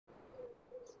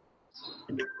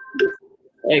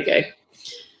There you go.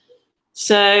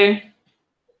 So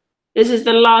this is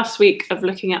the last week of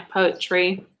looking at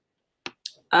poetry.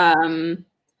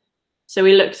 So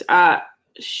we looked at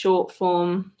short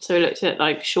form. So we looked at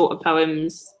like shorter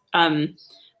poems,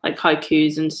 like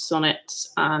haikus and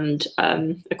sonnets and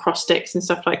acrostics and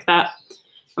stuff like that.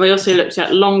 And we also looked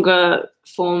at longer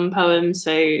form poems,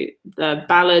 so the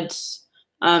ballads,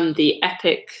 the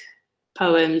epic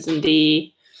poems, and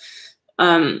the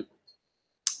I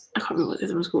can't remember what the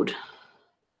other one's called.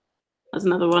 There's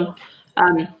another one,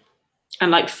 and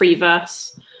like free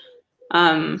verse,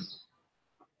 and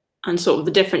sort of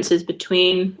the differences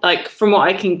between, like, from what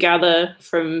I can gather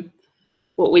from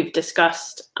what we've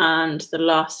discussed and the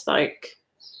last like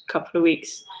couple of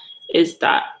weeks, is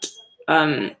that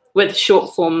with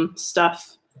short form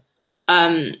stuff,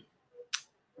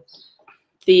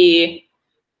 the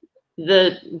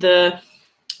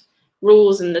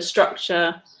rules and the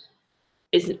structure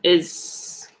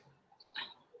is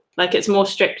like, it's more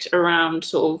strict around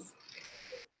sort of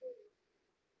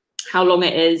how long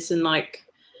it is and like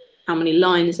how many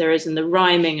lines there is and the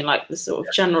rhyming and like the sort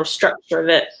of general structure of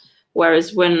it.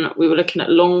 Whereas when we were looking at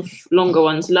longer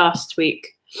ones last week,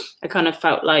 I kind of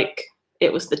felt like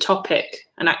it was the topic,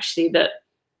 and actually that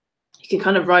you can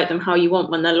kind of write them how you want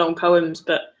when they're long poems,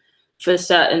 but for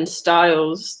certain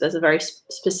styles, there's a very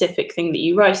specific thing that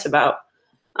you write about.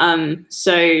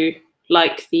 So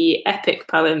like the epic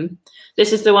poem,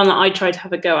 this is the one that I tried to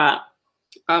have a go at,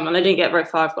 and I didn't get very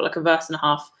far. I've got like a verse and a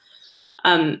half.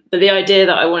 But the idea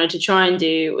that I wanted to try and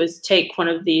do was take one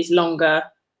of these longer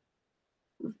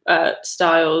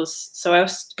styles. So I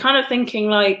was kind of thinking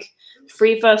like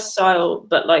free verse style,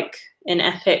 but like in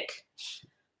epic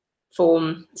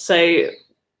form. So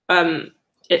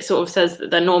it sort of says that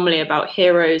they're normally about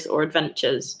heroes or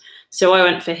adventures. So I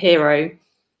went for hero,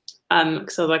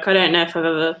 because I was like, I don't know if I've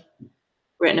ever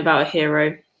written about a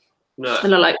hero. No.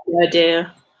 And I like the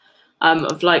idea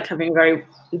of like having a very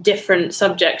different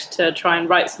subject to try and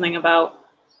write something about.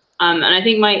 And I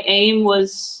think my aim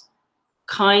was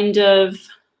kind of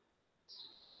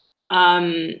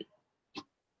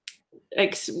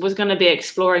was going to be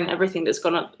exploring everything that's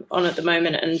gone on at the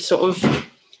moment, and sort of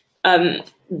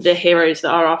the heroes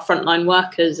that are our frontline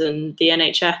workers and the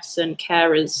NHS and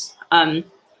carers, and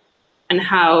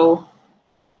how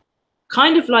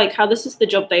kind of like how this is the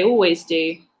job they always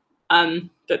do,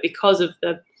 but because of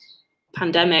the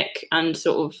pandemic and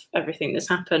sort of everything that's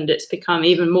happened, it's become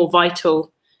even more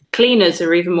vital. Cleaners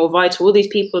are even more vital. All these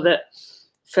people that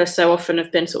for so often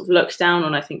have been sort of looked down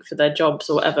on, I think, for their jobs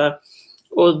or whatever,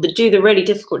 or do the really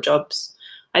difficult jobs.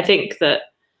 I think that,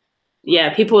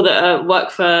 yeah, people that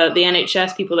work for the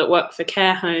NHS, people that work for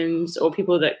care homes, or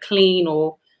people that clean,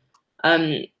 or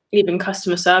even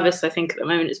customer service, I think at the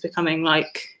moment it's becoming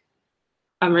like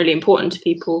really important to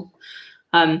people.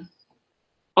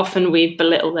 Often we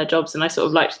belittle their jobs, and I sort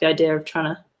of liked the idea of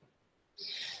trying to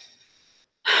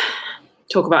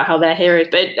talk about how they're heroes,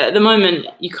 but at the moment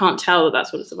you can't tell that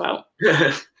that's what it's about.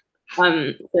 So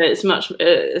it's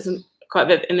quite a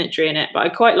bit of imagery in it, but I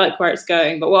quite like where it's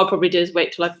going. But what I'll probably do is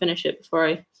wait till I finish it before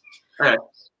I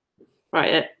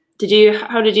write it. Did you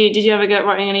ever get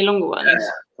writing any longer ones? Yeah,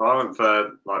 well, I went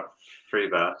for like free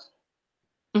verse.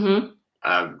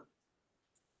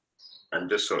 And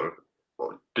just sort of,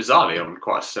 well, bizarrely, on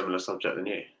quite a similar subject than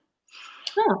you.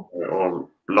 Oh. Or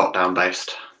lockdown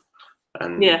based,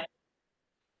 and yeah,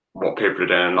 what people are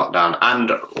doing in lockdown,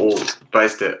 and all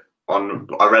based it on.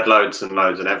 I read loads and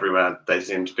loads, and everywhere they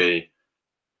seem to be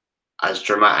as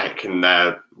dramatic in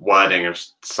their wording of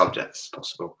subjects as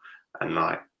possible, and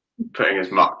like putting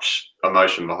as much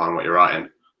emotion behind what you're writing.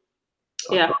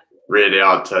 Yeah, really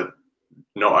hard to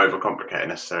not overcomplicate it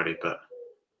necessarily, but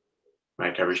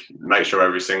make sure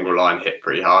every single line hit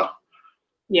pretty hard.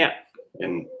 Yeah.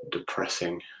 In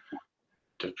depressing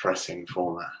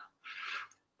format.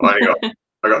 Well,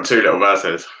 I got 2 little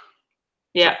verses.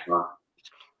 Yeah.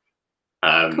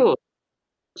 Cool.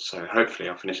 So hopefully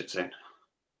I'll finish it soon.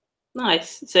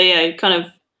 Nice. So yeah, it kind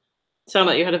of sound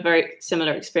like you had a very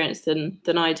similar experience than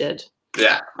I did.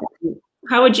 Yeah.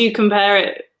 How would you compare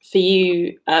it for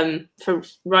you for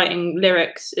writing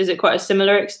lyrics? Is it quite a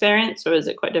similar experience, or is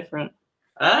it quite different?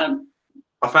 I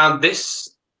found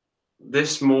this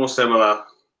more similar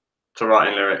to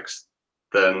writing lyrics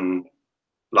than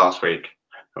last week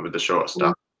with the short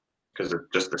stuff, because of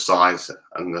just the size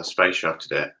and the space you have to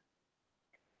do it.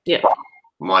 Yeah.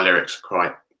 My lyrics are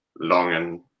quite long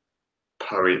and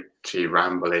poetry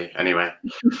rambly anyway.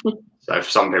 So for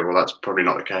some people that's probably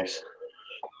not the case.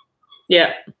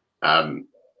 Yeah. But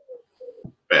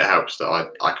it helps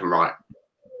that I can write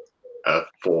a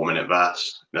 4-minute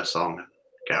verse in a song and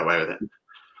get away with it.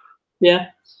 Yeah.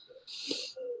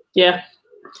 Yeah.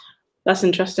 That's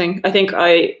interesting. I think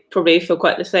I probably feel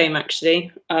quite the same,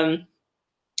 actually. That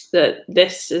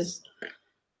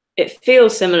it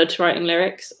feels similar to writing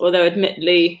lyrics, although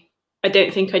admittedly, I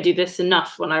don't think I do this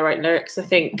enough when I write lyrics. I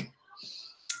think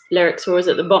lyrics are always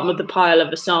at the bottom of the pile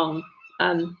of a song.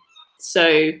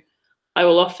 So I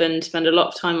will often spend a lot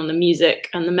of time on the music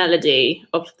and the melody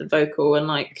of the vocal and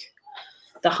like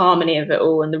the harmony of it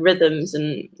all and the rhythms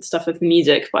and stuff of the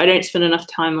music, but I don't spend enough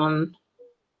time on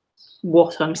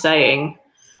what I'm saying.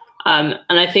 And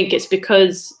I think it's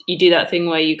because you do that thing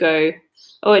where you go,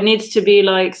 oh, it needs to be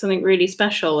like something really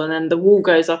special. And then the wall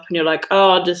goes up and you're like,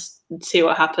 oh, I'll just see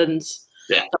what happens.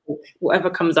 Yeah. Whatever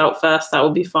comes out first, that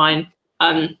will be fine.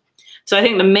 So I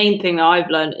think the main thing that I've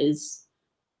learned is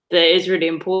that it is really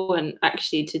important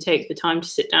actually to take the time to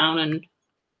sit down and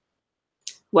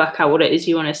work out what it is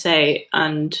you want to say.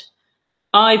 And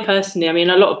I personally, I mean,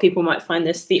 a lot of people might find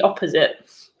this the opposite,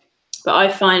 but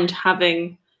I find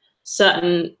having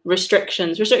certain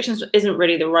restrictions isn't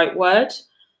really the right word,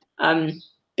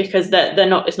 because they're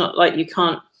not, it's not like you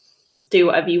can't do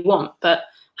whatever you want, but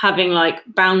having like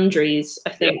boundaries, I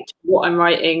think what I'm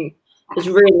writing has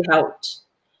really helped.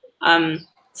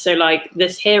 So like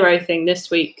this hero thing this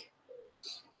week,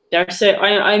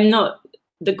 I'm not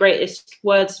the greatest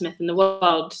wordsmith in the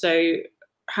world, so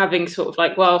having sort of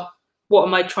like, well, what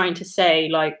am I trying to say,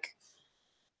 like,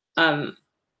 and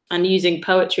using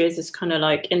poetry as this kind of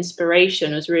like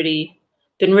inspiration has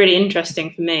been really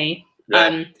interesting for me.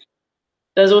 Yeah.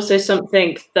 There's also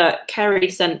something that Kerry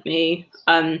sent me,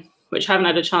 which I haven't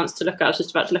had a chance to look at. I was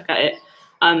just about to look at it.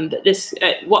 But this,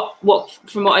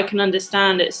 from what I can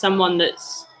understand, it's someone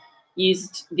that's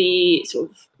used the sort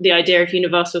of the idea of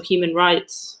universal human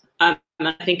rights. And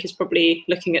I think is probably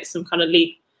looking at some kind of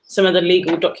some of the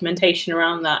legal documentation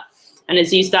around that, and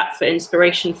has used that for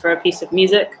inspiration for a piece of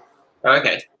music.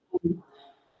 Okay.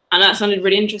 And that sounded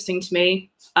really interesting to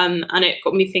me. And it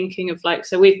got me thinking of like,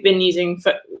 so we've been using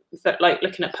for like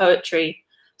looking at poetry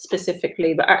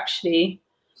specifically, but actually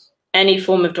any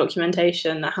form of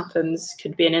documentation that happens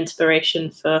could be an inspiration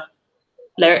for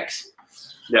lyrics.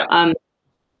 Yeah.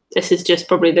 This is just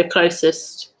probably the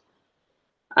closest,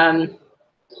 because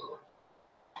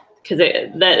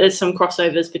there's some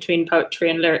crossovers between poetry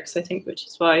and lyrics, I think, which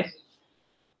is why.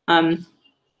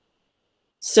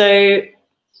 So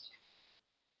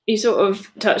you sort of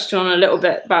touched on a little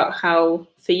bit about how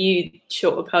for you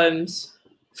shorter poems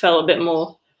felt a bit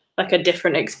more like a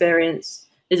different experience.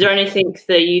 Is there anything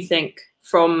that you think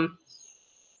from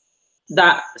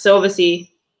that? So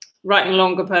obviously writing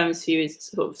longer poems for you is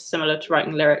sort of similar to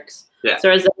writing lyrics. Yeah.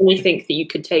 So is there anything that you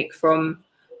could take from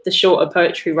the shorter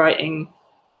poetry writing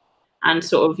and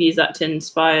sort of use that to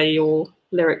inspire your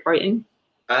lyric writing?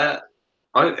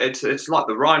 It's like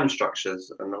the rhyme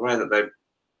structures and the way that they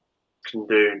can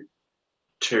do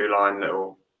 2-line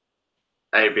little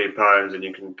A-B poems, and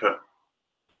you can put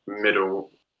midline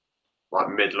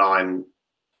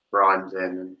rhymes in,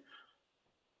 and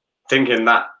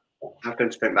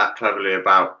having to think that cleverly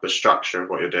about the structure of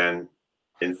what you're doing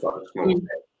inside a small bit.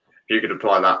 If you could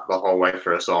apply that the whole way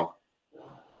through a song, I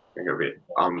think it would be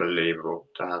unbelievable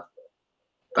to have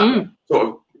that sort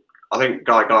of. I think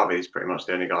Guy Garvey is pretty much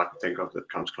the only guy I can think of that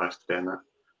comes close to doing that.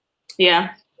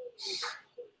 Yeah.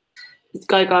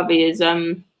 Guy Garvey is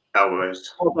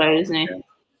Elbows. Elbow, isn't he?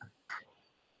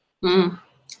 Yeah.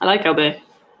 I like Elbow.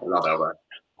 I love Elbow.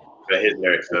 But his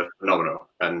lyrics are phenomenal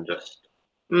and just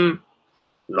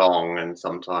long, and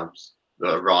sometimes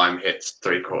the rhyme hits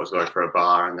 3/4 of the way for a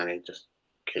bar and then he just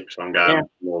keeps on going with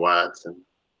more words, and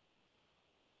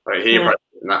he approaches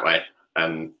it in that way,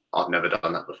 and I've never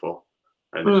done that before,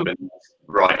 and it's been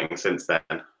writing since then,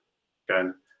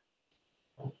 going,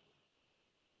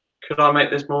 could I make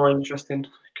this more interesting?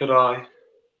 Could I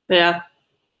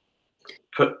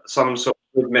put some sort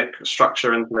of rhythmic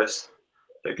structure into this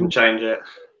that can change it?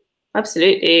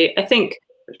 Absolutely. I think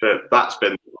that's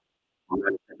been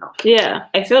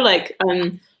I feel like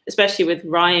especially with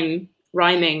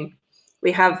rhyming,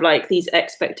 we have like these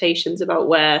expectations about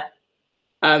where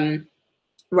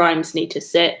rhymes need to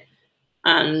sit,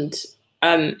 and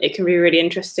it can be really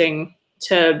interesting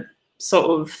to sort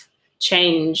of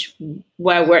change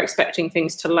where we're expecting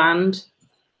things to land.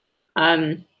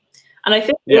 And I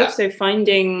think also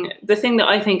finding the thing that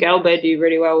I think Elbow do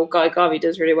really well, or Guy Garvey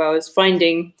does really well, is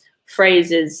finding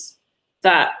phrases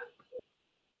that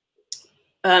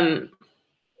aren't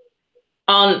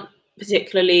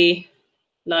particularly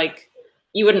like,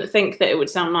 you wouldn't think that it would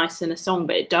sound nice in a song,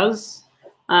 but it does.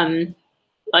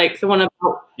 Like the one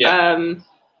about can't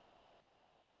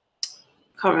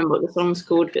remember what the song's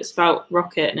called, but it's about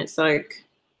Rocket, and it's like,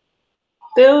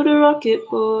 Build a rocket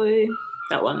boy.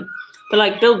 That one. But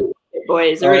like build a rocket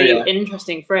boy is a really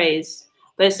interesting phrase.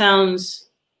 But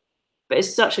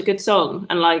it's such a good song,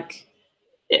 and like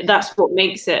that's what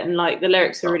makes it, and like the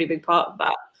lyrics are a really big part of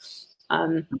that.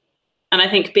 And I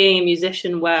think being a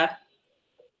musician where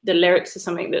the lyrics are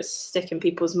something that stick in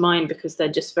people's mind because they're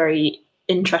just very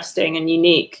interesting and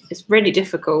unique, it's really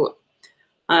difficult.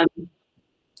 And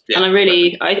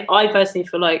I personally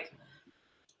feel like,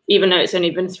 even though it's only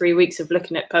been 3 weeks of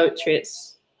looking at poetry,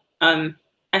 it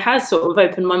has sort of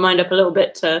opened my mind up a little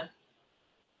bit to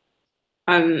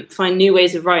find new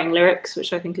ways of writing lyrics,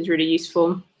 which I think is really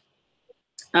useful.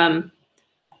 I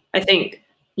think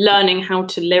learning how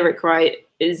to lyric write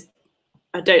is,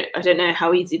 I don't know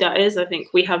how easy that is. I think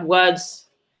we have words,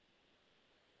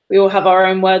 we all have our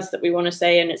own words that we want to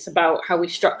say, and it's about how we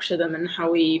structure them and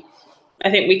I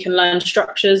think we can learn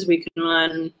structures, we can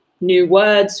learn new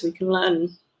words, we can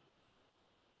learn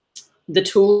the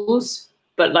tools,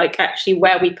 but like actually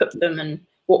where we put them and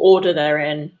what order they're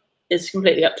in is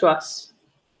completely up to us.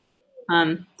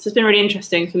 So it's been really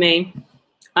interesting for me.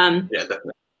 Yeah,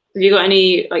 definitely. Have you got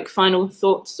any like final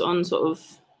thoughts on sort of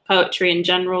poetry in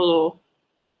general or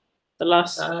the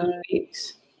last few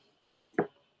weeks?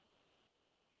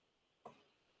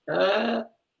 Not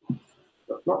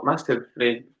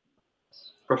massively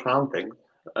profound things.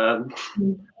 I'm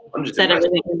just said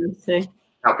everything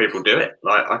how people do it.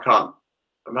 Like I can't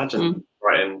imagine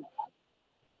writing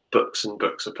books and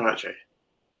books of poetry.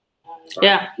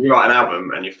 Like, you write an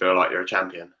album and you feel like you're a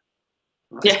champion.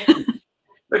 Like,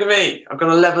 look at me, I've got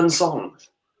 11 songs.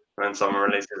 And then someone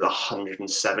releases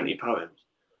 170 poems.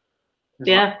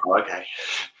 Yeah. Like, oh, okay,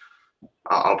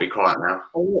 I'll be quiet now.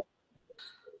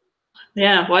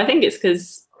 Yeah, well, I think it's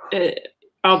because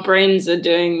our brains are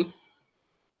doing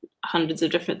hundreds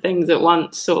of different things at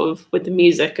once, sort of with the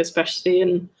music, especially,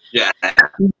 and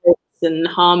and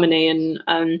harmony, and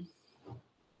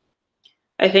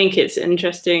I think it's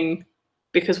interesting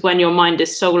because when your mind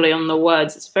is solely on the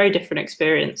words, it's a very different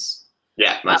experience.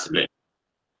 Yeah, massively.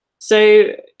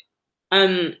 So,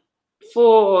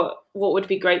 for what would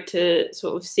be great to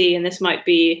sort of see, and this might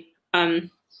be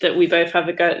that we both have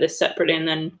a go at this separately, and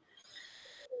then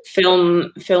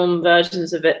film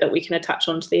versions of it that we can attach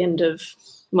onto the end of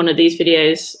one of these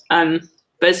videos.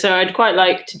 But so I'd quite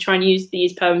like to try and use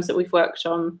these poems that we've worked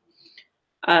on.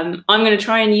 I'm going to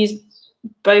try and use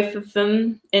both of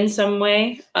them in some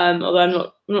way, although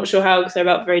I'm not sure how, because they're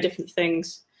about very different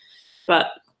things.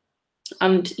 But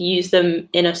to use them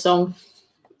in a song,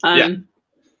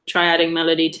 try adding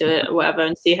melody to it or whatever,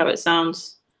 and see how it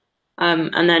sounds.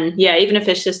 And then even if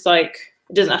it's just like,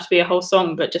 it doesn't have to be a whole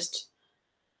song, but just.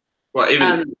 Well,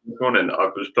 even this morning, I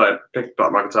was picked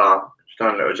up my guitar,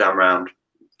 going a little jam round,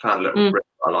 found a little riff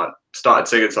I like, started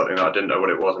singing something that I didn't know what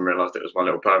it was, and realised it was my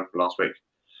little poem from last week.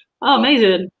 Oh,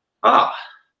 amazing!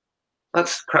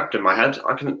 That's crept in my head.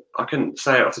 I couldn't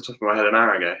say it off the top of my head an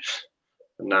hour ago,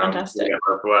 and now I'm getting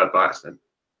a word by accident.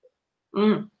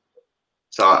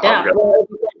 So I'm well,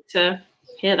 to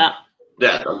hear that.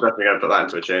 Yeah, I'm definitely going to put that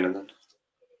into a tune, and then.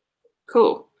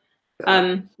 Cool.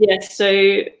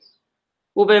 So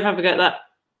we'll both have a go at that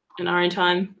in our own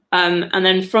time. And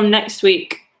then from next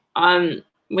week, we're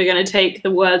going to take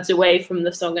the words away from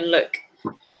the song and look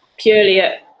purely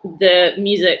at the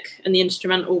music and the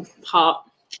instrumental part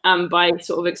by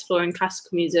sort of exploring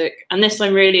classical music. And this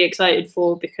I'm really excited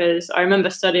for because I remember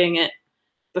studying it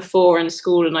before in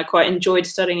school, and I quite enjoyed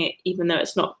studying it, even though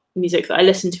it's not music that I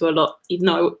listen to a lot, even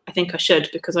though I think I should,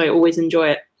 because I always enjoy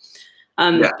it.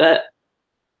 And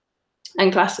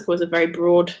classical is a very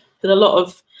broad, there's a lot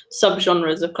of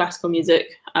subgenres of classical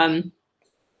music,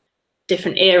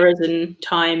 different eras and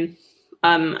time,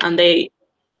 and they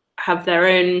have their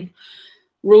own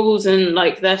rules, and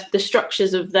like the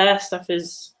structures of their stuff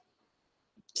is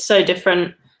so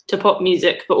different to pop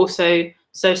music, but also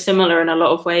so similar in a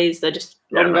lot of ways. They're just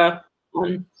longer.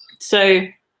 So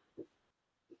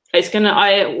it's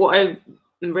what I'm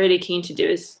really keen to do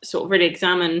is sort of really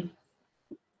examine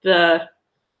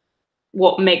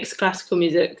what makes classical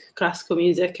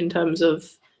music in terms of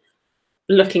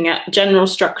looking at general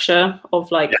structure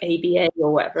of like ABA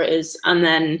or whatever it is, and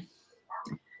then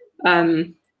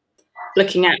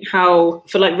looking at how,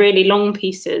 for like really long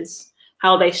pieces,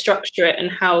 how they structure it and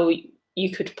how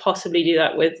you could possibly do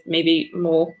that with maybe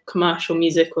more commercial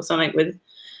music or something with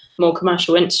more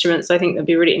commercial instruments. I think that'd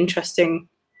be really interesting.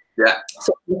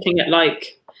 So looking at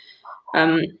like, I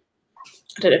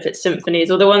don't know if it's symphonies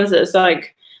or the ones that's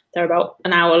like, they're about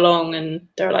an hour long and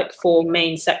there are like 4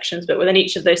 main sections, but within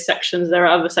each of those sections, there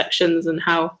are other sections, and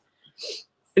how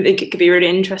I think it could be really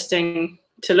interesting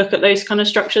to look at those kind of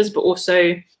structures, but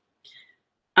also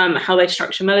how they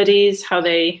structure melodies, how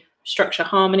they structure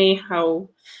harmony, how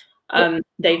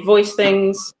they voice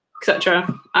things, etc.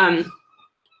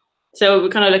 So we're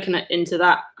kind of looking into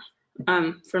that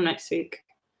from next week.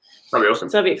 That'd be awesome.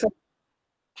 So that'd be exciting.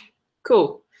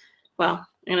 Cool. Well,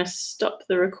 I'm gonna stop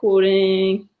the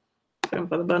recording. Don't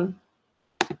bother button.